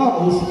of the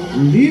owls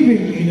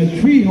living in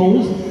a tree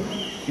holes,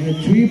 in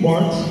a tree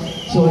barks.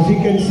 So as you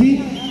can see,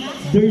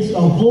 there's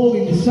a hole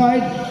in the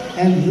side,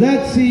 and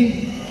let's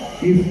see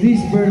if this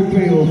bird of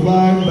prey will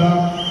fly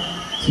back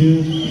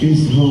to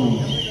his home.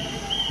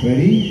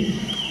 Ready?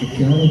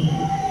 Okay.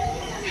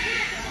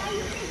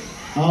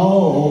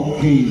 Oh,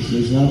 okay, so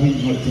it's having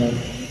a hard time.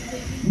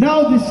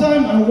 Now this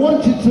time, I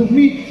want you to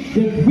meet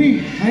the twin.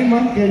 Hi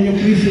ma'am, can you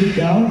please sit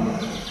down?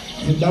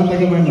 Sit down,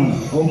 taga my ma'am.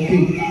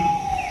 Okay.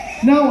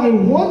 Now I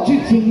want you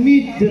to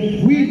meet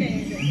the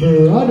twin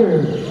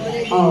brother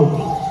of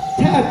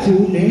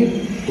Tattoo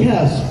named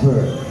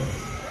Casper.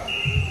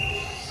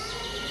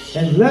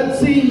 And let's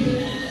see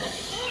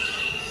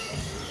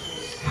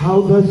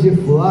how does he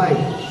fly.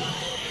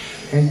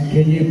 And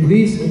can you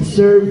please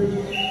observe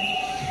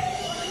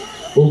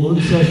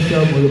ubunsa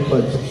siya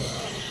malupad.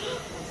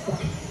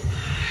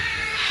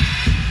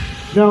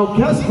 Now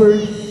Casper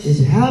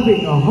is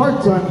having a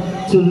hard time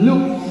to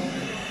look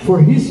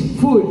for his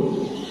food.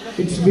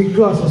 It's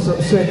because, as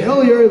I said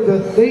earlier,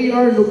 that they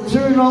are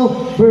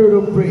nocturnal bird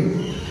of prey.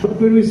 But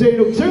when we say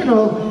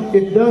nocturnal,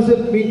 it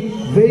doesn't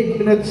mean they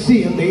cannot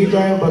see in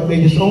daytime, but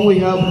they just only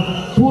have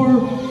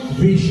poor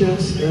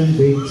visions in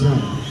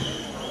daytime.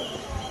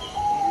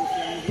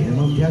 Come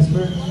on,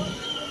 Casper.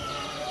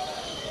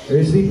 Are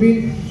you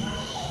sleeping?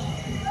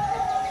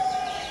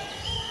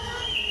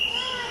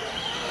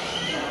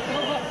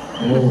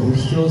 Oh,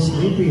 he's still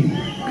sleeping.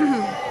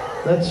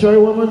 Let's try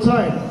one more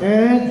time.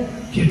 And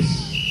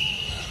kiss.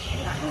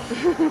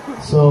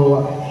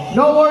 So,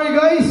 no worry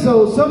guys.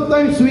 So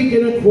sometimes we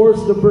cannot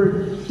force the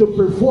bird to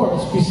perform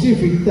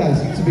specific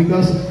tasks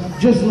because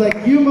just like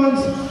humans,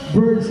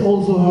 birds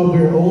also have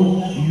their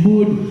own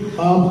mood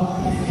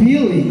of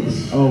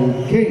feelings.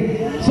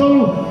 Okay.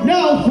 So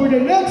now for the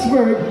next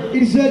bird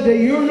is the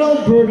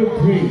diurnal bird of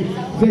prey.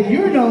 The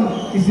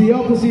diurnal is the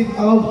opposite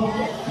of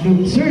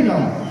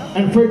nocturnal.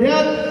 And for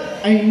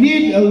that, I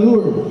need a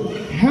lure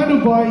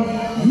handled by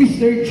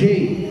Mr.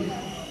 J.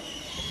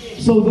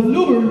 So the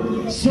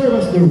lure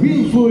serves as the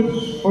real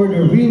food or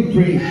the real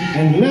prey.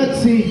 And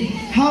let's see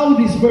how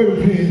this bird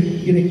of prey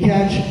is going to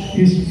catch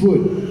his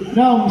food.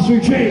 Now,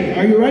 Mr. J,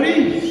 are you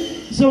ready?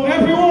 So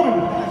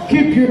everyone,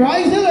 keep your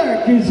eyes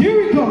alert because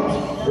here he comes,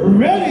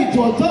 ready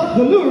to attack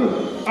the lure,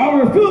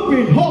 our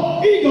Philippine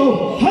Hawk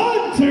Eagle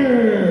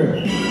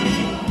Hunter.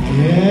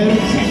 And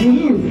the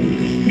lure.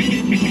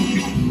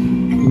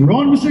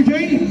 Run, Mr.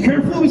 J.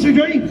 Careful, Mr.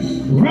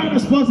 J. Run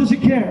as fast as you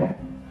can.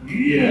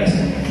 Yes,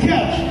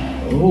 catch.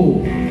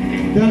 Oh,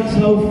 that's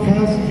how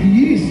fast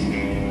he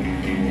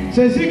is.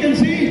 So as you can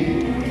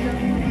see,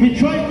 he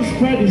tried to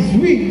spread his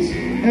wings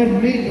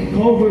and make a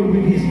cover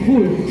with his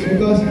food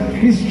because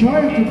he's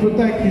trying to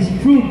protect his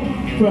fruit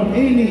from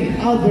any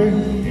other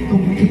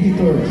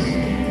competitors.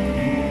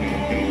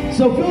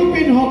 So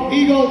Philippine Hawk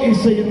Eagle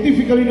is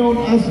scientifically known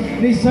as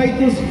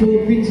Nasitus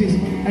philippinensis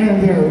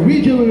and they are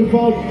regionally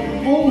found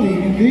only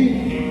in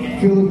the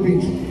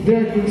Philippines. They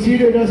are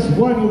considered as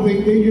one of the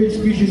endangered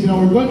species in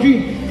our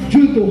country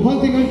due to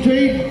hunting and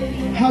trade,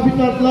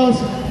 habitat loss,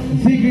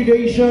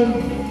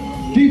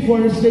 degradation,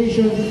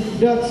 deforestation.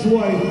 That's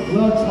why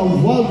lots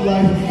of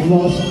wildlife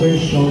lost their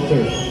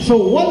shelter. So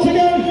once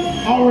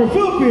again, our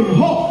Philippine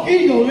Hawk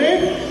Eagle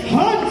named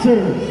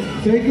Hunter.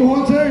 Thank you,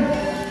 Hunter.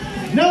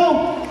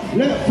 Now,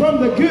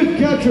 from the good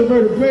catcher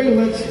bird of prey,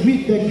 let's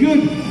meet the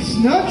good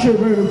snatcher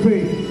bird of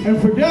prey.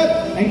 And for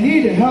that, I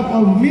need the help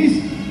of Miss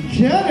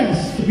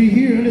Janice to be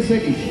here in a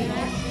second.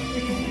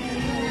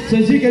 So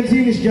as you can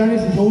see, Miss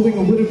Janice is holding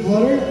a bit of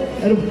water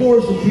and of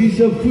course a piece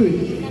of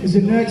food. Is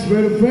the next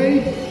bird of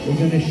prey, we're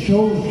going to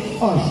show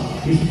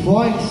us his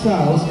flying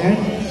styles and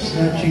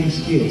snatching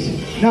skills.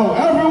 Now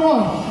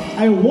everyone,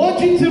 I want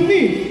you to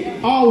meet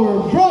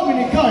our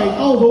Brahmini kite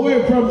all the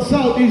way from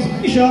Southeast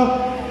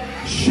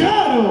Asia,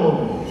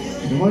 Shadow.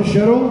 Come on,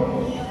 Shadow.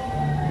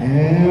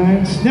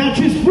 And snatch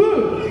his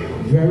food.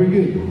 Very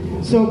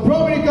good. So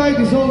Brahmini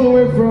kite is all the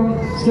way from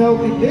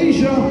Southeast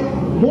Asia,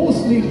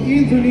 mostly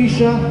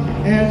Indonesia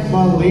and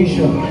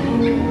Malaysia.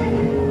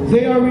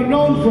 They are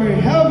renowned for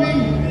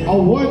having a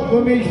white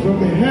plumage from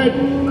the head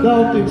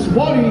down to its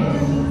body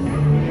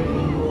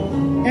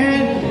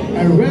and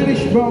a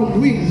reddish brown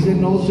wings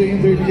and also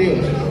in their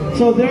tails.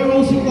 So they're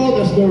also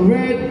called as the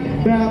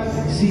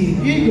red-backed sea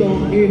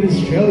eagle in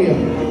Australia.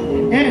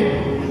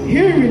 And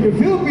here in the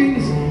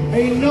Philippines,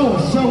 I know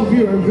some of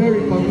you are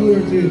very familiar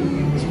to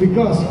it's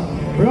because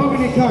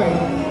Brahmini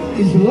kite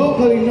is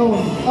locally known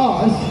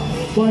as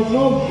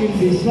Panog in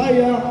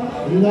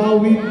Bisaya,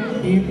 Lawin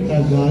in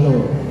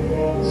Tagalog.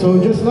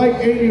 So just like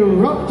any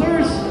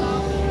raptors,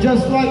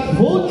 just like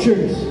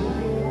vultures,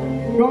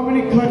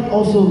 Brahmini kite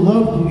also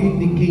love to eat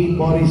decayed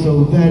bodies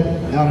of dead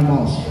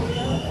animals.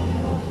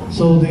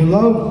 So they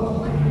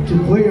love to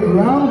play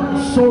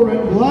around, soar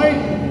and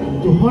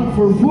glide, to hunt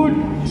for food.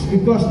 It's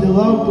because they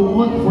love to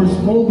hunt for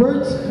small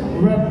birds,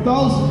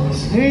 reptiles,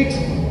 snakes,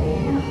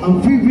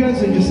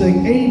 amphibians, and just like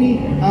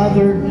any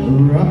other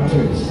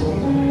raptors.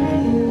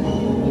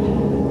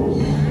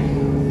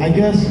 I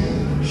guess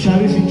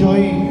Shadi's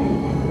enjoying.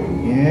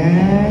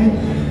 And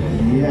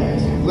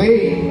yes,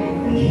 play.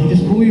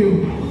 Just pull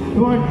you.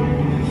 Come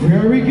on.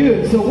 Very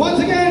good. So once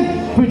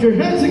again, put your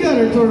hands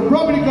together to our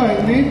Brahmini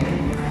kite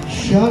named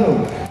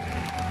Shadow.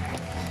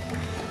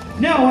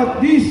 Now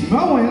at this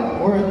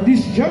moment or at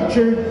this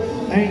juncture,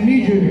 I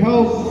need your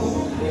help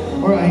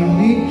or I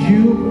need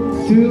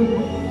you to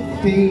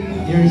take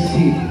your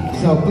seat.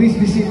 So please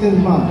be seated,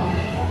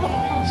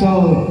 ma'am.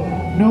 So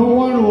no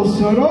one will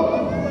set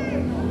up.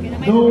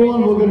 No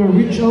one will gonna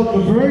reach out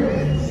the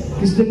bird.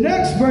 Because the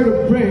next bird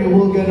of prey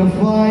will gonna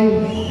fly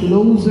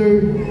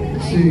closer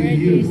to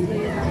you.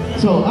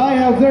 So I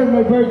have there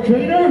my bird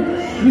trainer,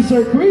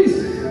 Mr. Chris.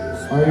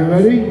 Are you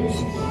ready?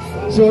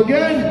 So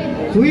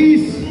again,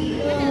 please,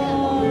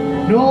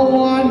 no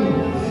one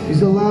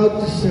is allowed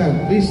to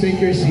stand. Please take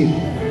your seat.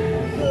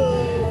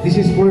 This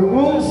is for your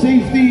own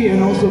safety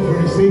and also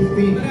for the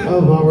safety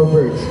of our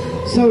birds.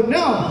 So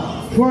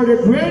now, for the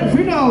grand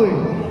finale,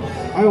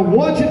 I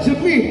want you to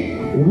meet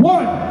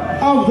one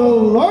of the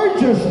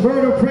largest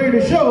bird of prey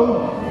to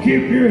show.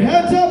 Keep your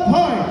heads up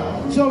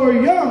high. So our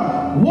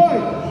young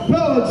white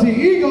belted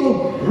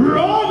eagle,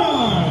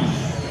 Rana.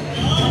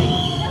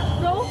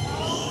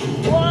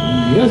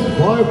 Yes,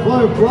 fly,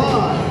 fly,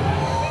 fly.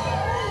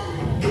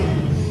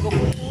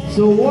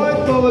 So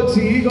white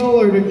belted eagle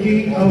are the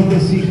king of the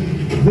sea.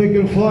 They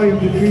can fly up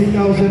to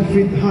 3,000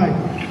 feet high.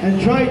 And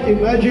try to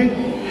imagine,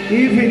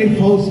 even if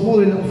how small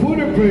enough food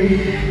or prey,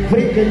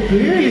 they can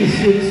clearly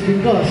see it's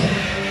because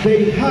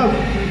they have,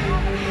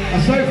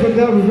 aside from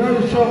that,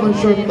 very sharp and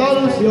sharp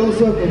talons, they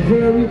also have a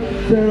very,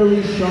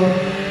 very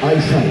sharp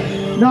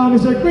eyesight. Now,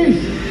 Mr. Chris,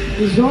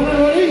 is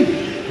Ronan ready?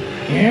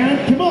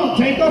 And come on,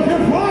 take off your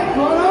flag,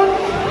 Ronan!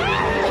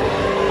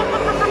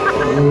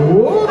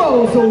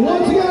 Whoa! So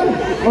once again,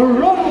 a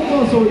round of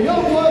applause for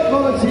young white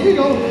Mount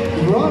Eagle,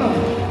 Ronan.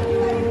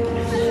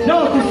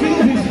 Now, to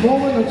seal this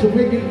moment and to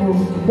make it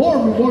more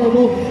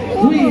memorable,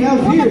 we have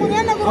here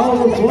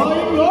our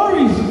flying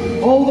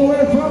lorries, all the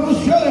way from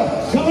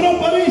Australia. Coming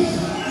up, buddies!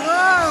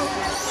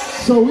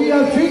 So we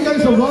have three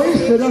kinds of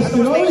lorries: the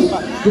dusty lorries,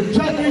 the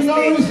chattering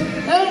lorries,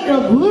 and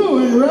the blue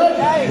and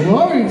red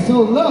lorries.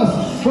 So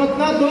last but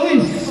not the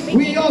least,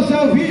 we also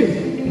have here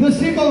the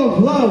symbol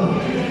of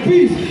love,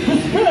 peace,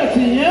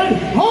 prosperity, and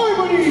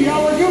harmony,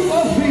 our group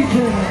of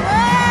features.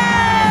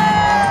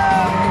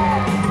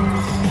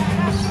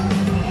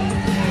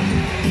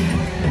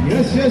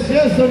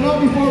 Yes. So now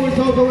before we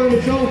talk about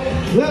the show,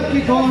 let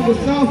me call on the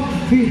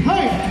staff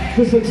behind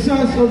the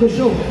success of the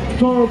show.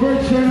 To our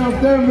bird turn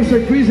up there,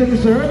 Mr. Chris and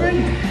Mr.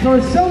 Irvin. To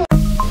our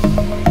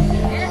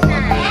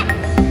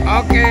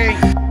Okay.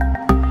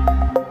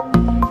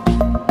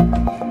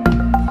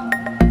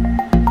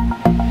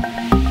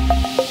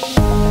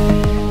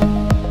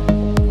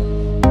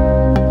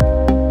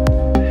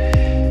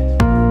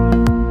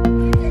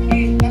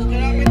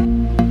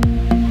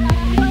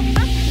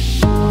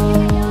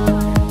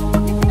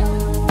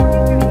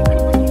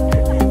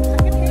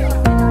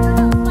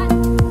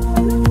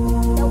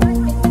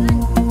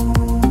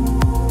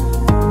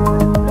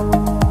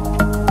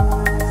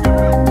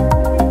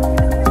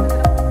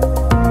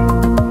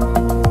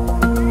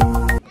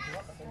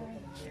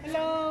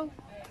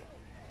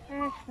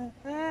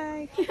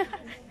 Hi.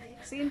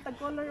 Same tag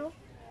color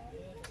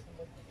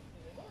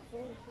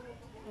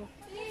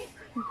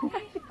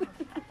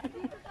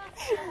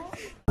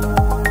oh.